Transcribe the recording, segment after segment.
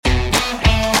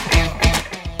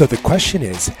So the question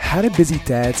is, how do busy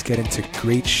dads get into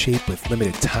great shape with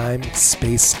limited time,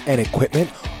 space, and equipment,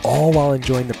 all while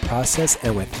enjoying the process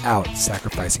and without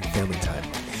sacrificing family time?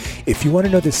 If you want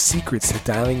to know the secrets to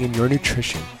dialing in your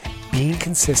nutrition, being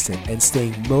consistent, and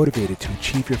staying motivated to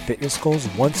achieve your fitness goals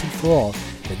once and for all,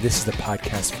 then this is the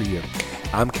podcast for you.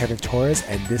 I'm Kevin Torres,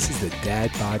 and this is the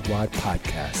Dad Bod Wad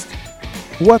Podcast.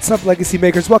 What's up, Legacy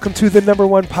Makers? Welcome to the number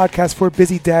one podcast for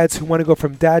busy dads who want to go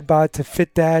from dad bod to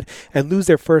fit dad and lose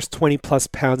their first 20 plus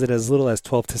pounds in as little as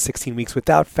 12 to 16 weeks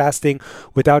without fasting,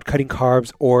 without cutting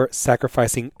carbs, or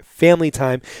sacrificing family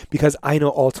time, because I know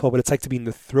all too well what it's like to be in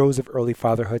the throes of early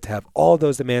fatherhood, to have all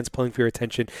those demands pulling for your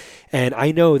attention. And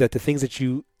I know that the things that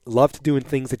you love to do and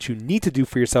things that you need to do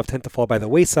for yourself tend to fall by the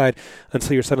wayside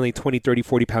until you're suddenly 20, 30,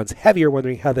 40 pounds heavier,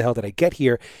 wondering how the hell did I get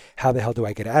here? How the hell do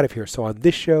I get out of here? So on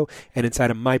this show and inside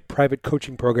of my private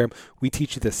coaching program, we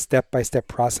teach you the step-by-step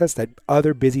process that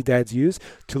other busy dads use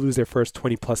to lose their first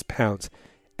 20 plus pounds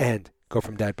and go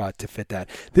from dad bod to fit dad.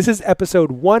 This is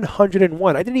episode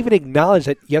 101. I didn't even acknowledge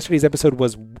that yesterday's episode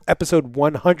was episode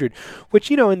 100,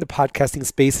 which, you know, in the podcasting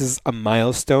space is a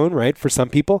milestone, right? For some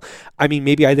people. I mean,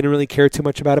 maybe I didn't really care too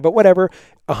much about it, but whatever.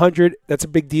 100, that's a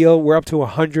big deal. We're up to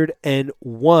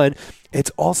 101.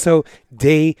 It's also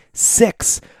day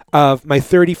 6 of my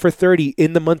 30 for 30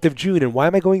 in the month of June. And why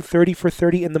am I going 30 for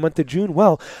 30 in the month of June?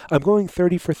 Well, I'm going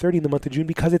 30 for 30 in the month of June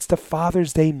because it's the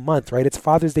Father's Day month, right? It's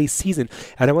Father's Day season.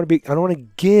 And I don't want to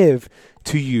give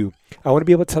to you. I want to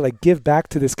be able to give back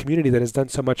to this community that has done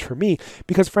so much for me,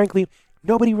 because frankly,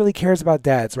 nobody really cares about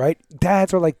dads, right?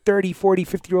 Dads are like 30, 40,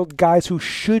 50-year-old guys who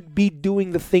should be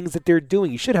doing the things that they're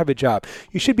doing. You should have a job.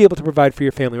 You should be able to provide for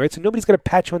your family, right? So nobody's going to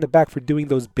pat you on the back for doing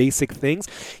those basic things.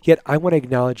 Yet I want to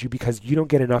acknowledge you because you don't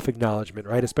get enough acknowledgement,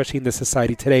 right? Especially in this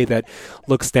society today that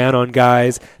looks down on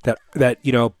guys, that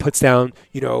puts down,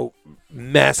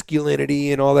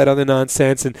 masculinity and all that other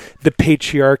nonsense and the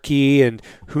patriarchy and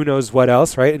who knows what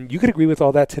else, right? And you could agree with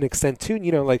all that to an extent too,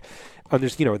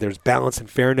 there's balance and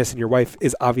fairness, and your wife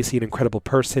is obviously an incredible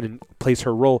person and plays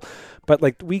her role,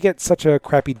 but we get such a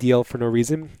crappy deal for no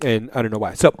reason, and I don't know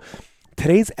why. So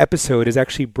today's episode is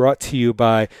actually brought to you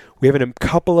by, we have a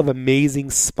couple of amazing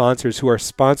sponsors who are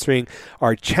sponsoring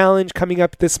our challenge coming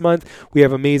up this month. We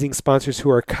have amazing sponsors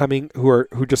who are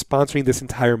just sponsoring this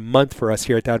entire month for us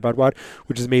here at Dad Bod Wad,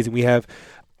 which is amazing. We have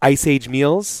Ice Age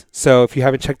Meals. So if you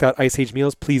haven't checked out Ice Age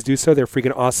Meals, please do so. They're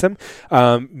freaking awesome.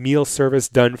 Meal service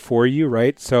done for you,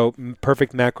 right? So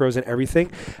perfect macros and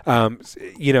everything.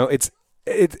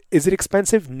 Is it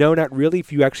expensive? No, not really.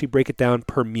 If you actually break it down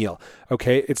per meal,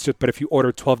 okay? But if you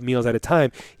order 12 meals at a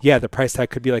time, yeah, the price tag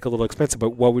could be a little expensive.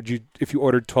 But what would you, if you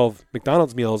ordered 12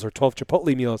 McDonald's meals or 12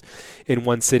 Chipotle meals in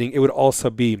one sitting, it would also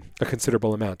be a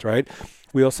considerable amount, right?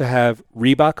 We also have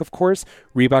Reebok, of course.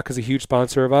 Reebok is a huge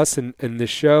sponsor of us in this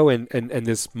show and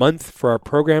this month for our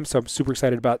program, so I'm super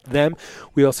excited about them.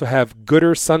 We also have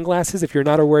Gooder sunglasses. If you're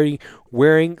not already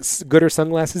wearing Gooder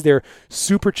sunglasses, they're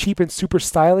super cheap and super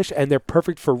stylish, and they're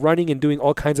perfect for running and doing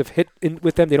all kinds of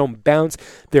with them. They don't bounce.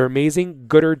 They're amazing.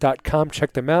 Gooder.com.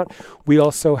 Check them out. We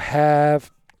also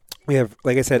have,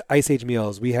 like I said, Ice Age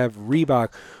Meals. We have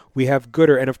Reebok. We have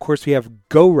Gooder. And, of course, we have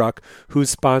GoRuck,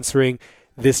 who's sponsoring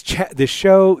this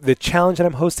show, the challenge that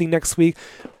I'm hosting next week.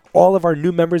 All of our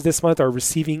new members this month are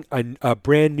receiving a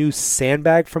brand new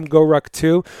sandbag from GoRuck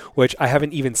 2, which I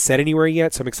haven't even said anywhere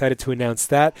yet, so I'm excited to announce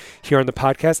that here on the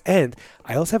podcast. And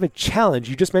I also have a challenge.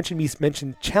 You just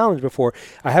mentioned challenge before.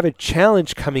 I have a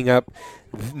challenge coming up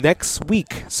next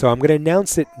week, so I'm going to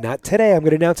announce it, not today, I'm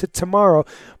going to announce it tomorrow,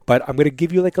 but I'm going to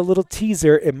give you a little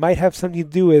teaser. It might have something to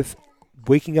do with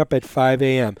waking up at 5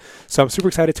 a.m. So I'm super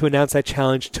excited to announce that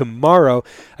challenge tomorrow.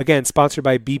 Again, sponsored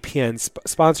by BPN,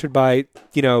 sponsored by,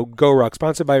 GoRuck,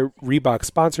 sponsored by Reebok,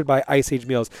 sponsored by Ice Age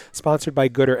Meals, sponsored by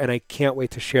Gooder, and I can't wait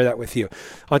to share that with you.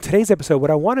 On today's episode, what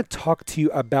I want to talk to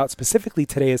you about specifically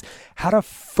today is how to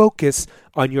focus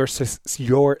on your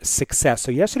success.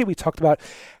 So yesterday we talked about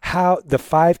how the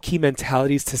 5 key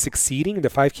mentalities to succeeding, the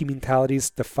 5 key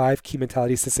mentalities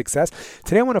to success.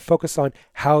 Today I want to focus on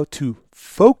how to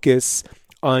focus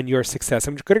on your success.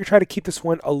 I'm going to try to keep this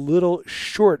one a little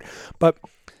short, but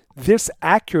this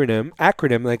acronym,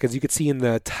 as you can see in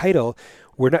the title,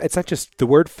 it's not just the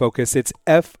word focus, it's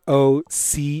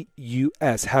FOCUS,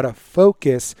 how to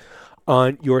focus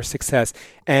on your success.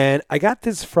 And I got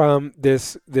this from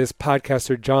this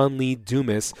podcaster, John Lee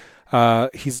Dumas.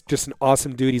 He's just an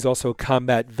awesome dude. He's also a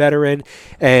combat veteran.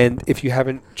 And if you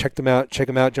haven't checked him out, check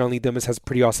him out. John Lee Dumas has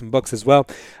pretty awesome books as well,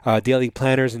 daily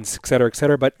planners and et cetera, et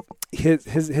cetera. But his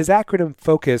acronym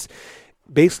FOCUS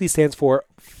basically stands for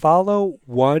follow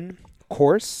one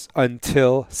course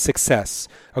until success.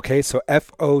 Okay, so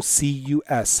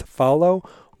FOCUS, follow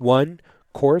one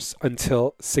course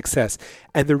until success.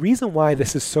 And the reason why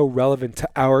this is so relevant to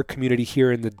our community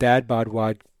here in the Dad Bod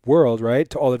Wad world, right,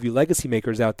 to all of you legacy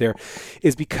makers out there,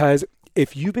 is because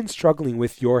if you've been struggling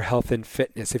with your health and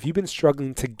fitness, if you've been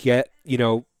struggling to get,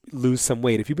 lose some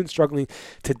weight, if you've been struggling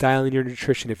to dial in your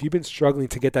nutrition, if you've been struggling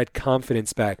to get that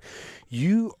confidence back,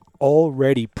 you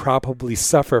already probably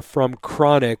suffer from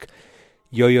chronic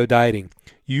yo-yo dieting.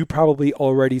 You probably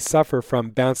already suffer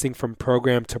from bouncing from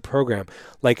program to program.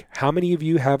 Like, how many of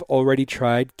you have already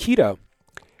tried keto?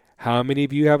 How many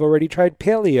of you have already tried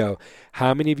paleo?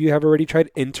 How many of you have already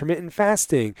tried intermittent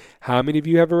fasting? How many of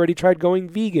you have already tried going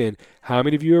vegan? How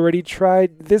many of you already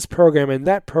tried this program and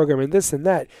that program and this and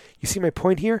that? You see, my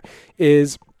point here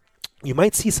is you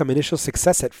might see some initial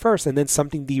success at first, and then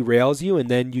something derails you, and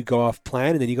then you go off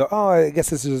plan, and then you go, oh, I guess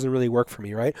this doesn't really work for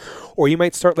me, right? Or you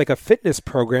might start like a fitness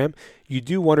program. You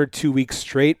do 1 or 2 weeks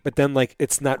straight, but then like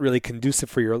it's not really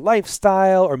conducive for your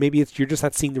lifestyle, or maybe you're just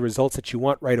not seeing the results that you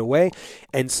want right away,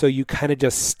 and so you kind of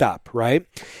just stop, right?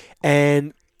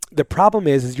 And the problem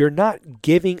is you're not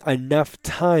giving enough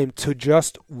time to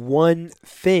just one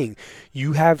thing.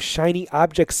 You have shiny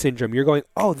object syndrome. You're going,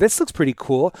 oh, this looks pretty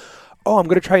cool. Oh, I'm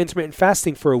going to try intermittent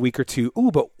fasting for a week or two.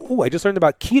 I just learned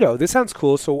about keto. This sounds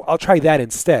cool, so I'll try that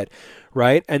instead,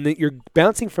 right? And then you're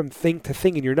bouncing from thing to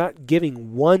thing, and you're not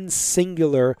giving one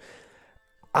singular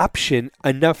option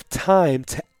enough time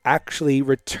to actually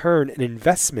return an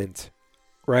investment,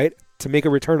 right? To make a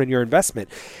return on your investment.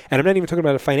 And I'm not even talking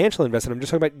about a financial investment. I'm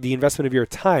just talking about the investment of your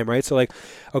time, right? So like,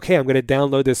 okay, I'm going to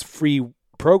download this free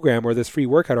program or this free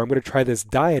workout, or I'm going to try this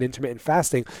diet, intermittent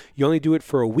fasting. You only do it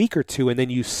for a week or two, and then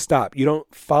you stop. You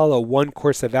don't follow one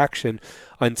course of action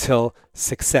until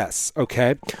success,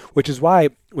 okay? Which is why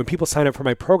when people sign up for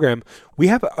my program, we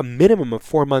have a minimum of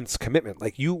 4 months commitment.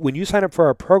 Like when you sign up for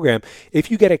our program, if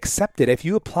you get accepted, if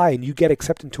you apply and you get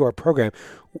accepted into our program,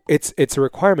 it's a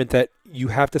requirement that you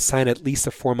have to sign at least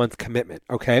a 4-month commitment,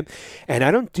 okay? And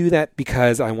I don't do that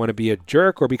because I want to be a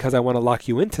jerk or because I want to lock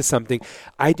you into something.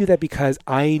 I do that because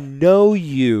I know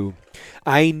you.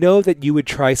 I know that you would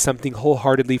try something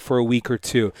wholeheartedly for a week or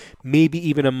two, maybe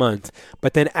even a month.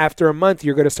 But then after a month,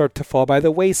 you're going to start to fall by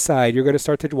the wayside. You're going to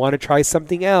start to want to try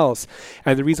something else.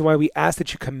 And the reason why we ask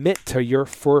that you commit to your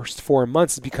first 4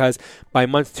 months is because by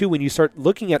month 2, when you start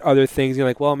looking at other things, you're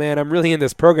like, well, man, I'm really in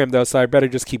this program though, so I better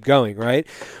just keep going, right?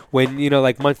 When,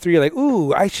 like month 3, you're like,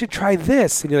 ooh, I should try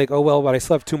this. And you're like, oh, well, but I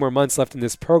still have 2 more months left in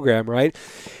this program, right?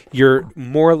 You're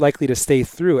more likely to stay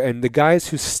through. And the guys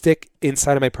who stick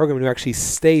inside of my program and who actually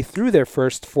stay through their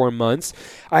first 4 months,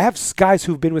 I have guys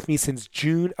who've been with me since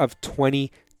June of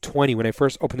 2020 when I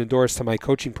first opened the doors to my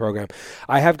coaching program.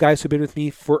 I have guys who've been with me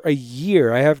for a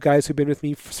year. I have guys who've been with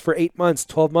me for 8 months,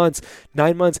 12 months,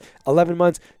 9 months, 11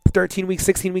 months, 13 weeks,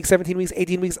 16 weeks, 17 weeks,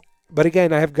 18 weeks. But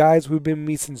again, I have guys who've been with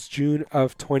me since June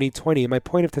of 2020. And my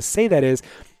point of to say that is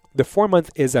the 4 month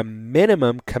is a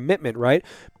minimum commitment, right?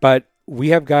 But we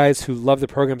have guys who love the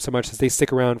program so much that they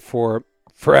stick around for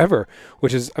forever,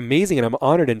 which is amazing, and I'm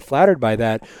honored and flattered by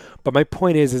that. But my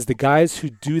point is the guys who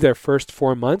do their first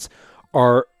 4 months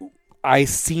I've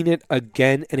seen it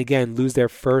again and again, lose their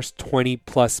first 20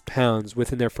 plus pounds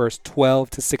within their first 12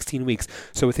 to 16 weeks.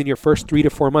 So within your first 3 to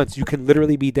 4 months, you can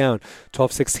literally be down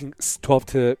 12 to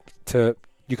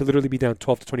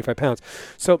 25 pounds.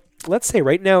 So let's say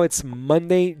right now it's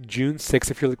Monday, June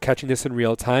 6th, if you're catching this in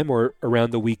real time or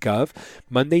around the week of.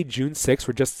 Monday, June 6th,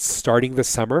 we're just starting the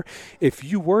summer. If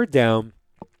you were down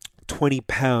 20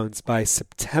 pounds by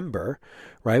September,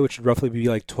 right, which would roughly be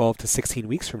like 12 to 16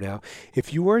 weeks from now,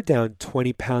 if you were down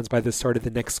 20 pounds by the start of the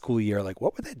next school year, like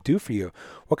what would that do for you?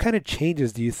 What kind of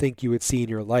changes do you think you would see in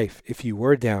your life if you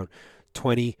were down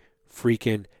 20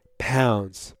 freaking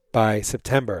pounds by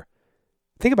September?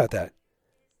 Think about that.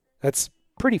 That's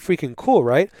pretty freaking cool,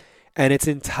 right? And it's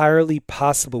entirely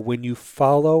possible when you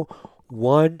follow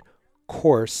one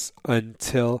course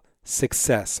until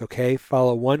success, okay?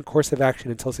 Follow one course of action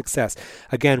until success.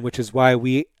 Again, which is why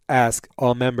we ask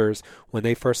all members when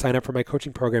they first sign up for my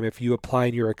coaching program, if you apply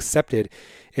and you're accepted,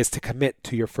 is to commit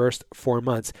to your first 4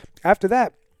 months. After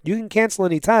that, you can cancel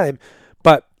anytime.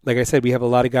 But like I said, we have a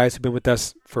lot of guys who've been with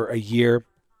us for a year,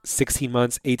 16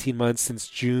 months, 18 months, since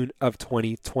June of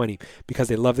 2020, because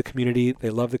they love the community, they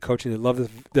love the coaching, they love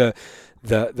the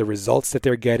results that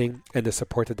they're getting and the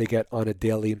support that they get on a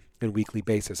daily and weekly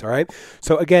basis. All right.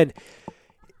 So again,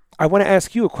 I want to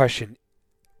ask you a question.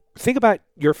 Think about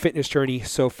your fitness journey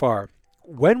so far.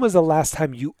 When was the last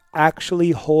time you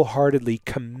actually wholeheartedly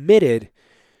committed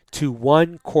to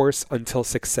one course until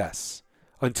success,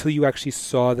 until you actually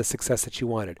saw the success that you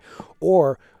wanted?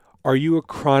 Or are you a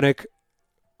chronic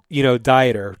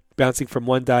dieter, bouncing from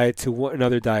one diet to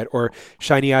another diet, or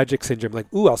shiny object syndrome,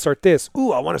 like, ooh, I'll start this.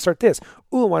 Ooh, I want to start this.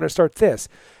 Ooh, I want to start this.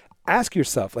 Ask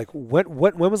yourself, like, when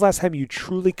was the last time you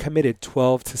truly committed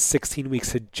 12 to 16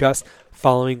 weeks to just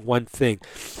following one thing?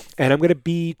 And I'm going to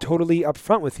be totally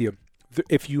upfront with you.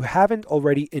 If you haven't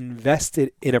already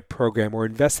invested in a program or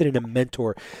invested in a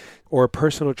mentor or a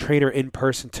personal trainer in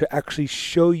person to actually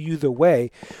show you the way,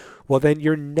 well, then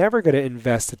you're never going to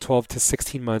invest the 12 to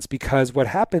 16 months, because what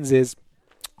happens is,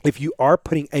 if you are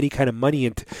putting any kind of money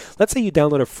into, let's say you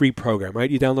download a free program, right?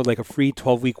 You download like a free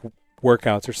 12-week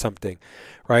workouts or something,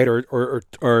 right?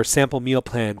 Or sample meal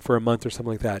plan for a month or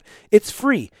something like that. It's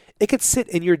free. It could sit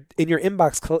in your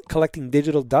inbox collecting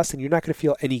digital dust, and you're not going to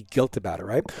feel any guilt about it,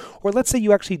 right? Or let's say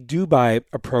you actually do buy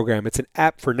a program. It's an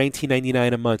app for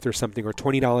 $19.99 a month or something, or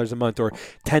 $20 a month, or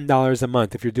 $10 a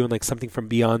month if you're doing like something from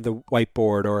Beyond the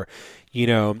Whiteboard, or, you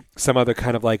know, some other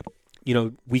kind of like, you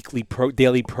know,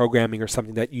 daily programming or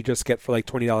something that you just get for like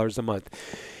 $20 a month.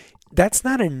 That's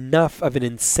not enough of an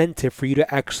incentive for you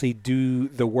to actually do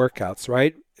the workouts,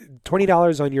 right?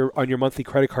 $20 on your monthly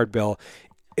credit card bill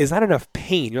is not enough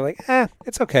pain. You're like,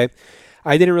 it's okay.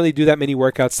 I didn't really do that many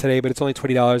workouts today, but it's only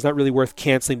 $20. Not really worth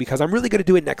canceling, because I'm really going to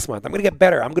do it next month. I'm going to get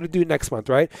better. I'm going to do it next month,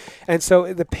 right? And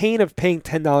so the pain of paying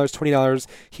 $10, $20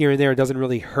 here and there doesn't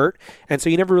really hurt. And so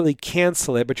you never really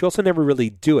cancel it, but you also never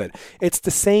really do it. It's the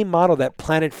same model that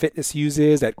Planet Fitness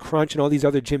uses, that Crunch and all these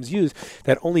other gyms use,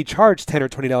 that only charge $10 or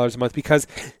 $20 a month, because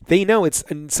they know it's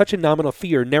such a nominal fee.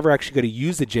 You're never actually going to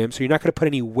use the gym, so you're not going to put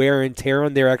any wear and tear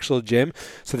on their actual gym,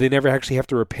 so they never actually have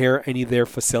to repair any of their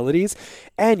facilities.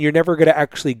 And you're never going to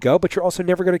actually go, but you're also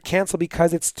never going to cancel,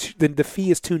 because the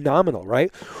fee is too nominal, right?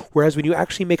 Whereas when you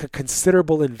actually make a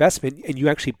considerable investment and you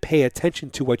actually pay attention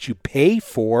to what you pay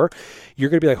for, you're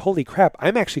going to be like, holy crap,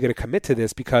 I'm actually going to commit to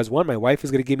this, because one, my wife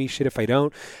is going to give me shit if I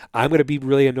don't. I'm going to be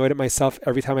really annoyed at myself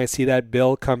every time I see that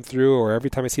bill come through, or every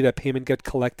time I see that payment get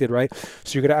collected, right?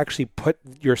 So you're going to actually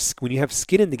when you have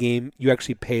skin in the game, you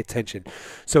actually pay attention.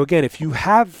 So again, if you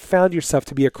have found yourself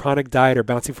to be a chronic dieter,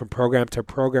 bouncing from program to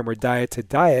program or diet to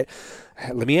diet,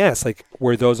 let me ask, like,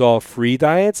 were those all free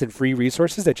diets and free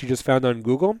resources that you just found on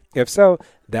Google? If so,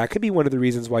 that could be one of the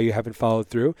reasons why you haven't followed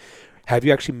through. Have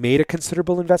you actually made a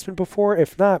considerable investment before?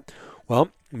 If not,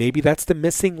 well, maybe that's the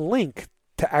missing link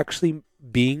to actually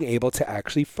being able to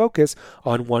actually focus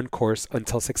on one course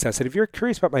until success. And if you're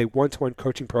curious about my one-to-one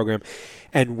coaching program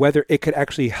and whether it could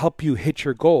actually help you hit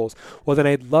your goals, well, then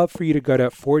I'd love for you to go to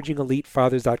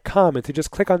forgingelitefathers.com and to just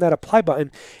click on that apply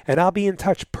button, and I'll be in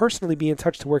touch, personally be in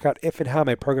touch, to work out if and how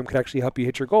my program could actually help you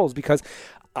hit your goals, because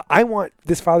I want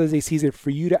this Father's Day season for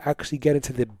you to actually get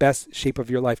into the best shape of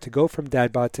your life, to go from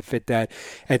dad bod to fit dad,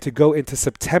 and to go into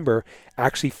September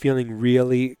actually feeling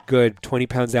really good, 20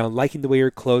 pounds down, liking the way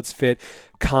your clothes fit,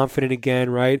 confident again,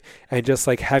 right? And just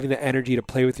like having the energy to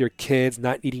play with your kids,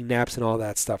 not needing naps and all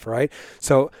that stuff, right?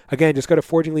 So again, just go to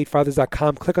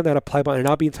forgingelitefathers.com, click on that apply button, and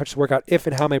I'll be in touch to work out if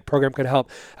and how my program can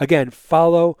help. Again,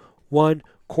 follow one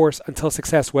course until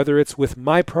success, whether it's with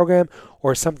my program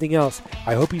or something else.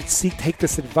 I hope you take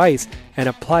this advice and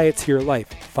apply it to your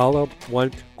life. Follow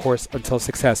one course until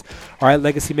success. All right,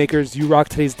 Legacy Makers, you rock.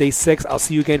 Today's day 6. I'll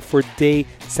see you again for day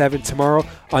 7 tomorrow.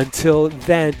 Until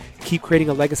then, keep creating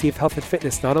a legacy of health and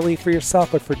fitness, not only for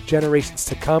yourself, but for generations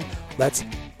to come. Let's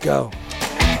go.